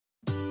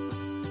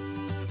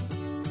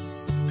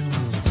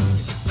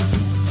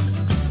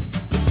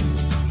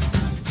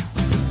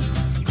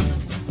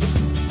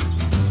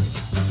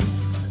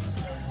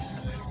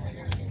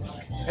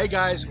Hey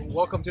guys,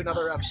 welcome to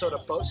another episode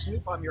of Boat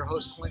Snoop. I'm your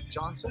host Clint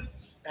Johnson,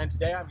 and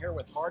today I'm here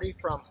with Marty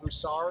from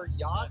Hussar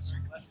Yachts.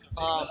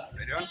 How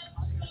you doing?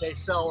 They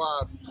sell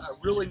a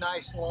really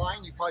nice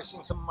line. You've probably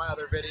seen some of my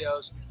other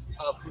videos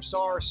of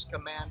Hussar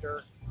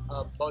Skamander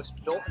boats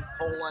built in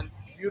Poland.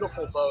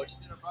 Beautiful boats.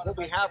 What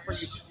we have for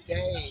you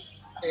today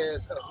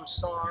is a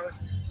Hussar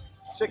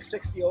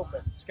 660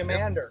 Open.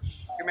 Skamander.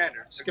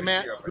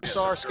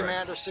 Hussar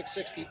Skamander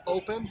 660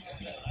 Open.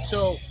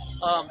 So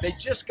they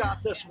just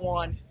got this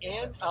one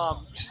in.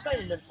 She's not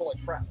even been fully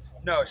prepped.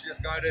 No, she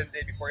just got it in the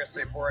day before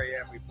yesterday, 4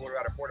 a.m. We pulled her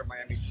out of Port of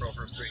Miami, drove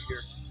her straight here.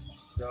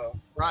 So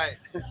right.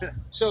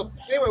 So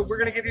anyway, we're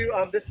going to give you,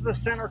 this is a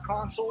center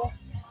console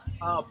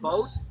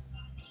boat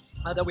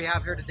that we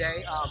have here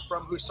today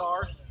from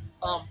Hussar.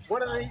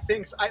 One of the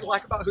things I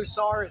like about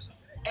Hussar is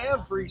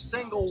every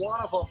single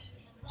one of them,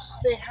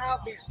 they have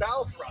these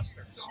bow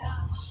thrusters,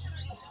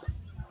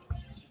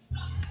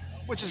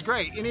 which is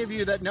great. Any of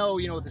you that know,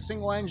 with the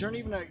single engine or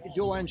even a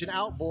dual engine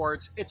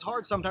outboards, it's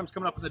hard sometimes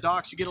coming up in the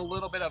docks. You get a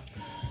little bit of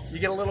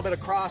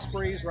cross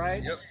breeze,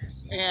 right? Yep.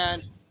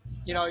 And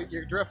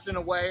you're drifting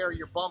away or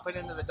you're bumping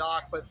into the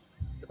dock, but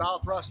the bow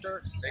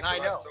thruster, makes I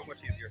know, so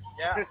much easier.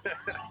 Yeah,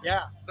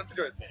 yeah, Nothing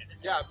to do.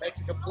 Yeah, it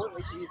makes it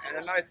completely easier.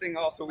 And a nice thing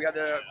also, we have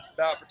the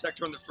bow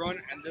protector on the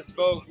front, and this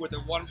boat with a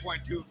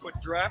 1.2 foot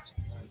draft,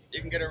 you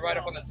can get it right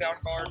up on the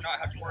soundbar, not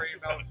have to worry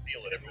about the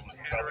sand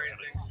or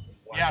anything.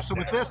 Yeah, so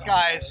with this,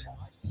 guys,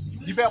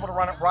 you'll be able to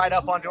run it right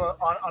up onto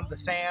the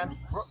sand,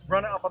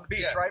 run it up on the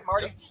beach, Yeah. right,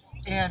 Marty? Yep.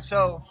 And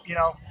so,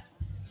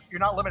 you're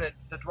not limited.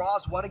 The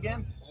draw's what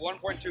again?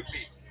 1.2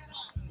 feet.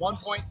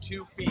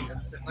 1.2 feet.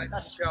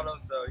 That's shallow,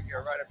 so you get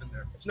right up in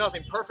there. It's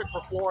nothing. Perfect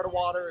for Florida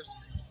waters.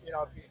 If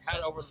you head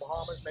over the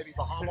Bahamas, maybe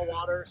Bahama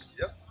waters.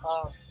 Yep.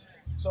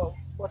 So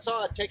let's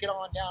take it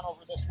on down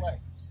over this way.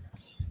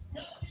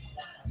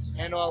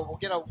 And we'll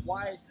get a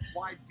wide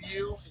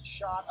view and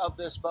shot of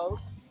this boat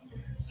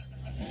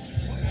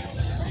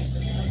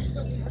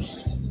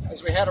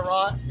as we head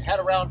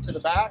around to the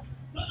back.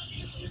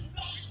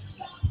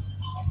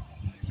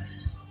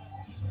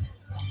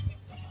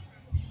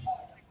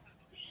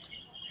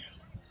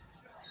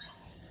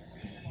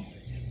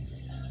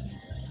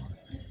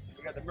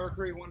 We got the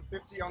Mercury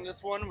 150 on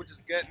this one, which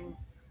is getting...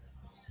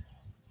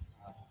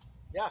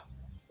 Yeah,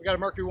 we got a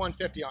Mercury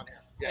 150 on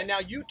here. Yes. And now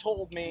you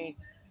told me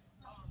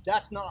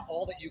that's not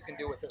all that you can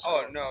do with this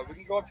boat. boat. No, we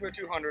can go up to a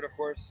 200, of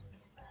course.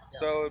 Yeah.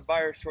 So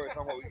buyer's choice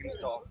on what we can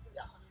install.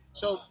 Yeah.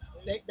 So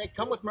they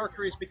come with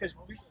Mercuries because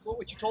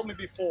what you told me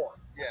before.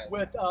 Yeah.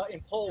 With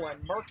in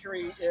Poland,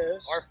 Mercury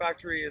is... Our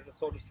factory is the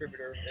sole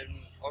distributor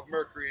of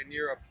Mercury in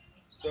Europe.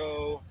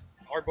 So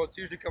our boats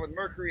usually come with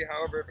Mercury.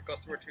 However, if a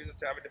customer chooses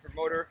to have a different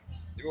motor,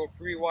 they will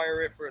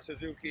pre-wire it for a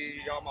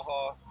Suzuki,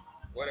 Yamaha,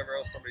 whatever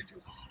else somebody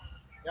chooses.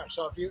 Yeah.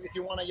 So if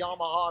you want a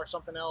Yamaha or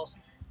something else,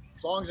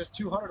 as long as it's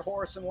 200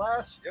 horse and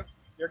less, yep,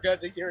 you're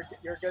good to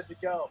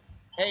go.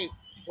 Hey,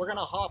 we're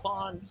gonna hop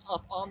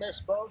up on this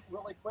boat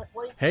really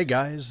quickly. Hey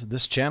guys,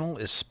 this channel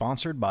is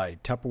sponsored by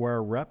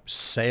Tupperware rep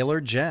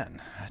Sailor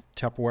Jen.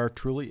 Tupperware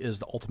truly is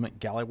the ultimate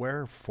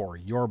galley-ware for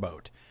your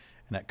boat,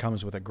 and it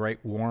comes with a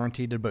great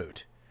warranty to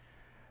boot.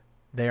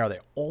 They are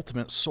the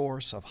ultimate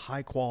source of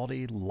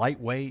high-quality,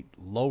 lightweight,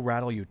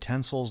 low-rattle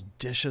utensils,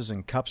 dishes,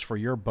 and cups for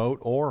your boat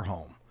or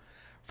home.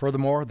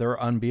 Furthermore,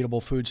 their unbeatable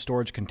food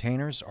storage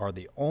containers are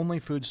the only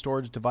food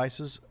storage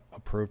devices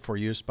approved for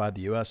use by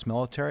the U.S.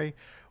 military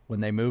when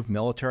they move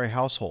military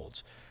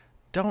households.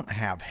 Don't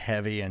have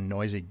heavy and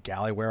noisy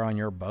galley-ware on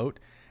your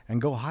boat,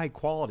 and go high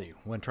quality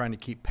when trying to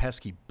keep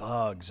pesky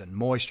bugs and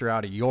moisture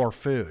out of your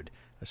food,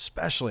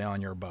 especially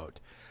on your boat.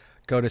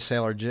 Go to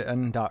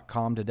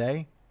SailorJen.com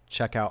today,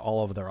 check out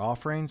all of their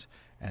offerings,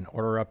 and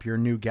order up your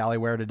new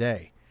galley-ware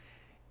today.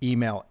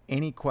 Email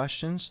any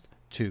questions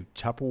to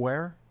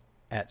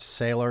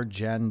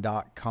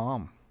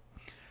Tupperware@SailorJen.com.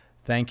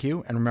 Thank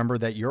you, and remember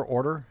that your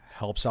order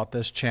helps out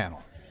this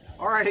channel.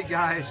 Alrighty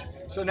guys,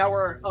 so now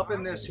we're up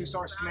in this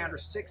Hussar Skamander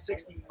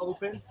 660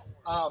 Open.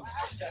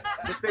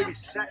 This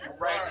baby's set and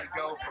ready to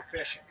go for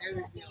fishing.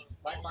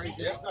 Right, Marty?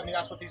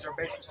 That's what these are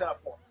basically set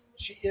up for.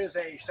 She is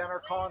a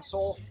center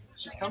console.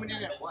 She's coming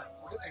in at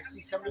what? I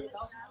see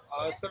 78,000?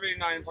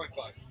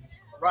 79.5.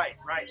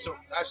 Right. So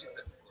Actually,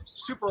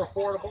 super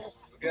affordable.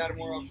 We can add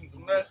more options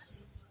than this.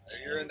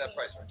 You're in that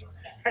price range.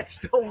 I'm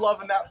still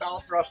loving that bow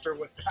thruster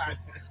with that.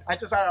 I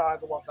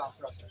love bow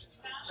thrusters.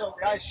 So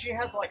guys, she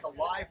has like a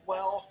live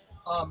well.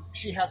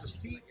 She has a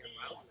seat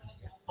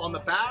on the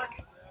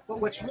back. But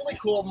what's really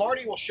cool,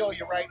 Marty will show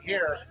you right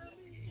here.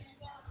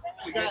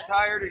 You get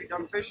tired, you're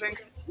done fishing.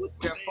 We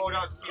have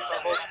fold-out seats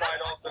on both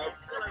sides also.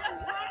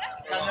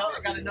 I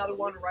got another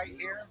one right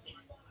here.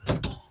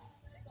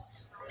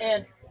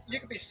 And you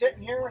could be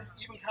sitting here,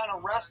 even kind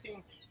of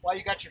resting while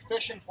you got your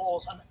fishing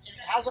poles. And it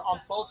has it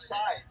on both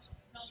sides.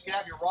 You can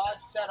have your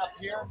rods set up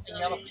here, and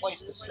you have a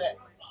place to sit.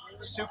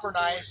 Super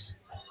nice.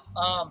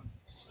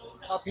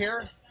 Up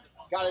here,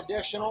 got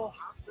additional.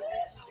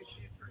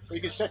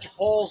 You can set your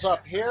poles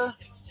up here.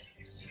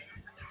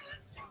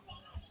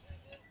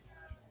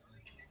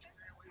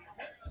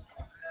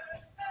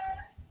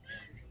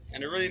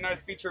 And a really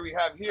nice feature we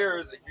have here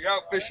is if you're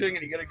out fishing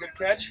and you get a good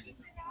catch,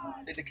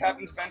 take the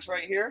captain's bench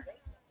right here,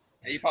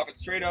 and you pop it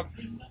straight up,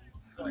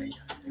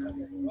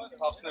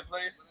 pops into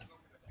place,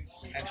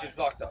 and she's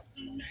locked up.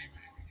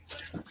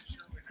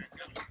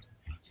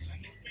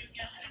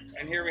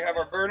 And here we have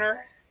our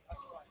burner.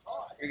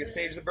 We can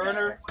stage the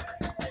burner,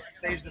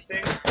 stage the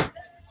sink, and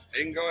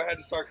you can go ahead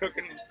and start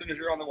cooking as soon as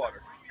you're on the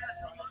water.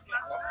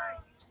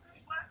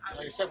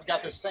 Like I said, we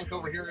got this sink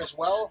over here as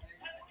well,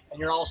 and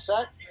you're all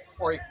set.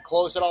 Or you can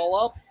close it all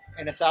up,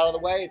 and it's out of the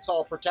way. It's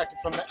all protected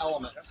from the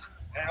elements.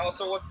 And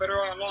also, what's better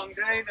on a long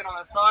day than on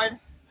the side?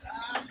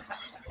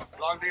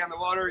 Long day on the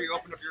water, you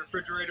open up your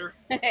refrigerator,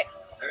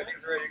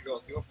 everything's ready to go.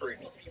 Feel free.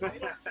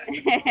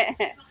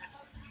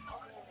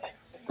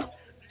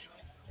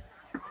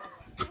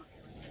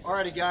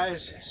 Alrighty,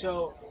 guys.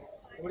 So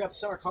we got the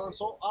center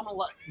console. I'm gonna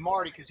let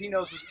Marty, because he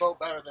knows this boat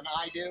better than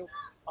I do,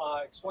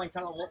 explain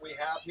kind of what we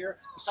have here.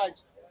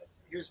 Besides,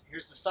 here's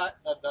the side,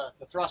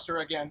 the thruster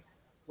again,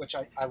 which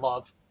I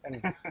love,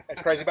 and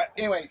it's crazy. But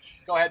anyway,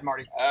 go ahead,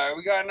 Marty.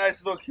 We got a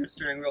nice little cute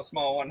steering wheel,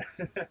 small one.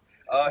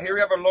 Here we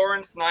have our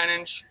Lawrence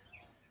 9-inch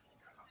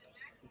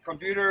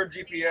computer,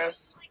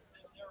 GPS,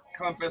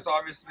 compass,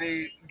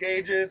 obviously,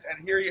 gauges,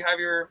 and here you have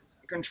your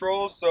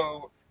controls.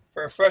 So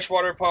for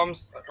freshwater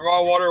pumps,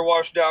 raw water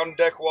wash down,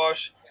 deck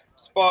wash,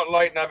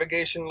 spotlight,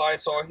 navigation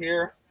lights all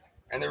here,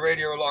 and the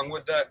radio along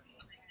with that.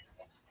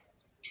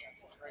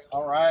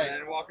 All right.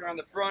 And walking around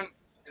the front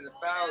in the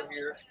bow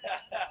here,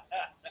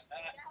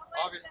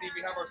 obviously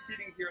we have our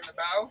seating here in the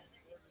bow.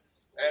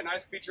 A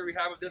nice feature we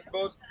have with this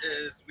boat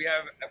is we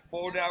have a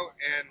fold out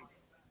and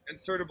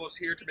insertables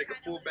here to make a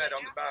full bed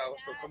on the bow,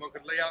 so someone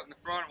could lay out in the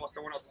front while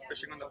someone else is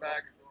fishing on the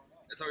back.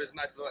 It's always a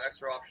nice little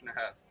extra option to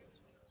have.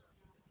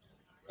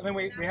 And then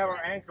we have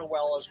our anchor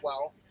well as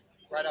well,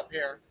 right up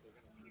here.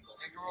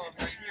 Anchor well is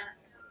right here.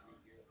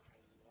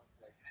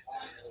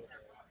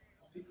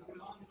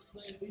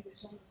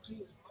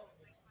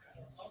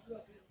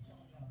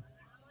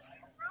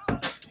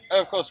 And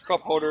of course,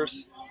 cup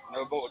holders.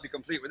 No boat would be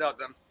complete without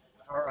them.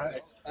 All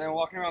right. And then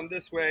walking around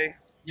this way,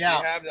 Yeah.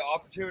 we have the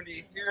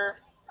opportunity here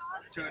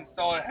to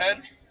install a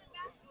head,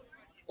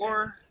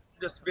 or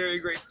just very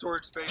great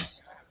storage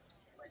space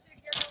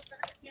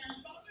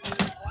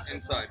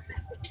inside.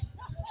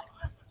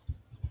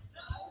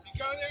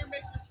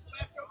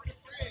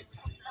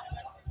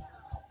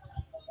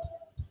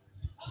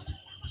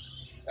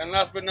 And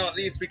last but not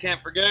least, we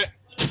can't forget,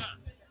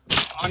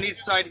 on each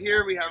side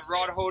here we have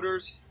rod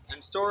holders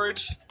and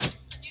storage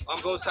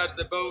on both sides of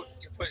the boat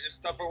to put your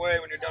stuff away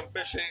when you're done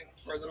fishing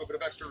for a little bit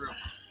of extra room.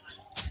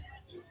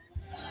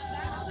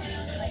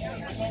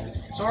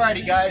 So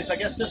alrighty, guys, I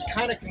guess this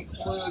kind of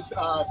concludes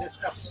this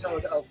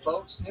episode of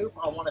Boat Snoop.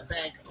 I want to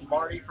thank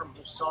Marty from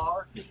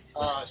Hussar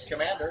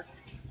Skamander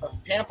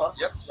of Tampa,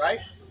 Yep. right,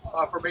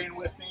 for being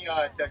with me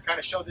to kind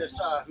of show this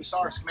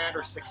Hussar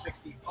Skamander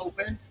 660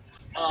 Open.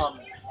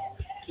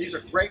 These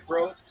are great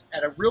boats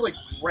at a really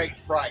great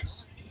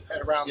price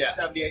at around the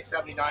 78,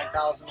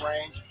 79,000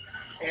 range.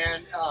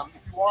 And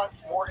if you want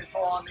more info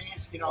on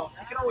these, you know,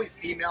 you can always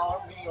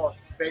email me or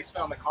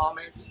basically on the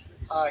comments.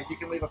 You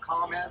can leave a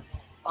comment.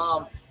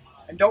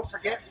 And don't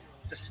forget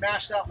to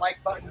smash that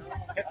like button,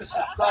 hit the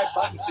subscribe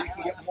button so you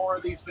can get more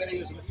of these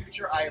videos in the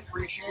future. I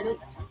appreciate it,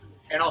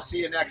 and I'll see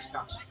you next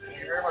time. Thank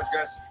you very much,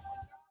 guys.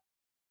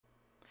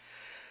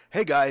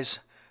 Hey guys,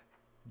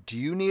 do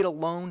you need a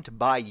loan to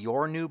buy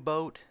your new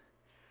boat?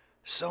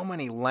 So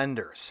many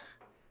lenders.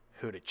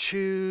 Who to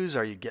choose?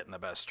 Are you getting the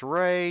best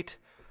rate?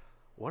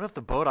 What if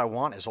the boat I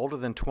want is older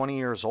than 20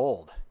 years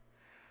old?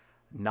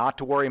 Not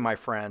to worry, my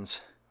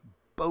friends.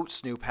 Boat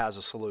Snoop has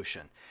a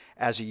solution.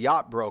 As a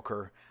yacht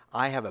broker,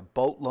 I have a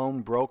boat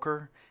loan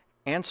broker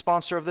and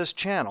sponsor of this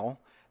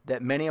channel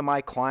that many of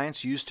my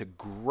clients use to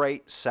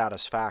great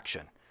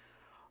satisfaction.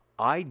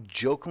 I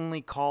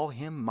jokingly call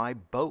him my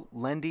boat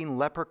lending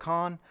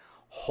leprechaun,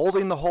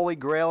 holding the Holy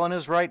Grail in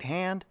his right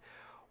hand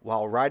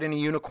while riding a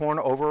unicorn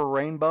over a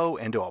rainbow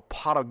into a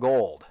pot of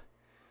gold.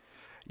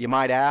 You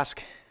might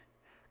ask,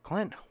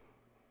 Clint,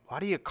 why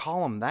do you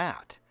call him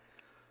that?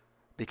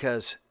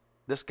 Because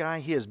this guy,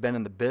 he has been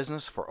in the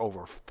business for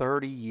over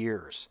 30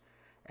 years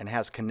and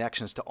has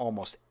connections to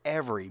almost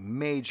every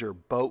major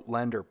boat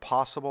lender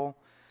possible.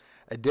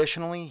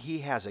 Additionally, he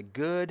has a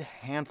good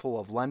handful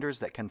of lenders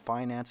that can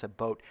finance a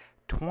boat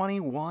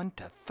 21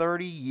 to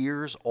 30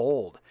 years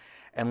old,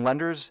 and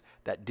lenders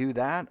that do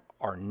that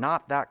are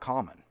not that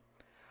common.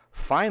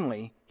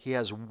 Finally, he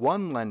has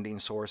one lending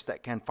source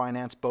that can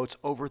finance boats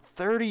over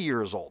 30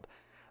 years old.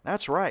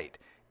 That's right.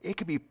 It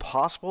could be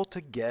possible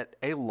to get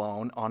a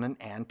loan on an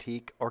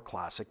antique or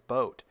classic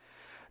boat.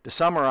 To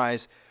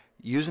summarize,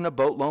 using a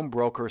boat loan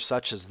broker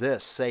such as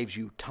this saves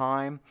you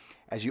time,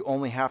 as you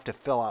only have to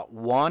fill out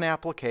one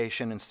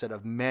application instead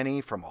of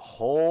many from a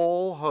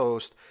whole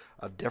host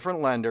of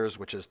different lenders,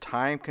 which is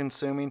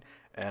time-consuming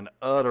and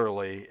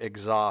utterly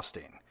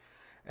exhausting.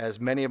 As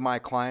many of my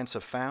clients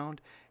have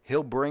found,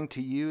 he'll bring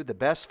to you the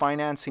best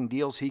financing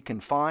deals he can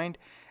find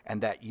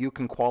and that you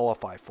can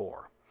qualify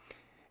for.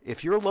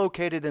 If you're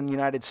located in the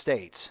United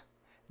States,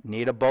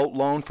 need a boat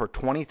loan for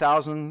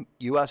 20,000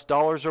 US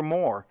dollars or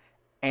more,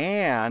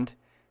 and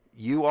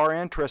you are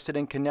interested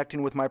in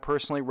connecting with my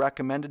personally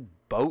recommended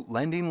boat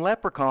lending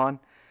leprechaun,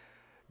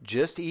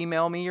 just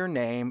email me your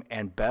name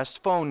and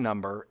best phone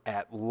number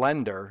at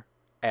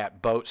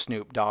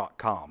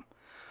lender@boatsnoop.com.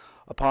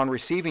 Upon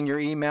receiving your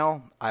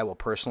email, I will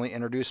personally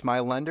introduce my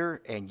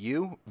lender and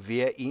you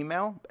via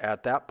email.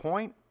 At that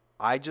point,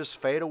 I just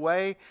fade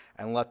away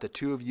and let the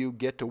two of you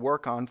get to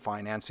work on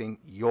financing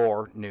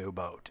your new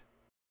boat.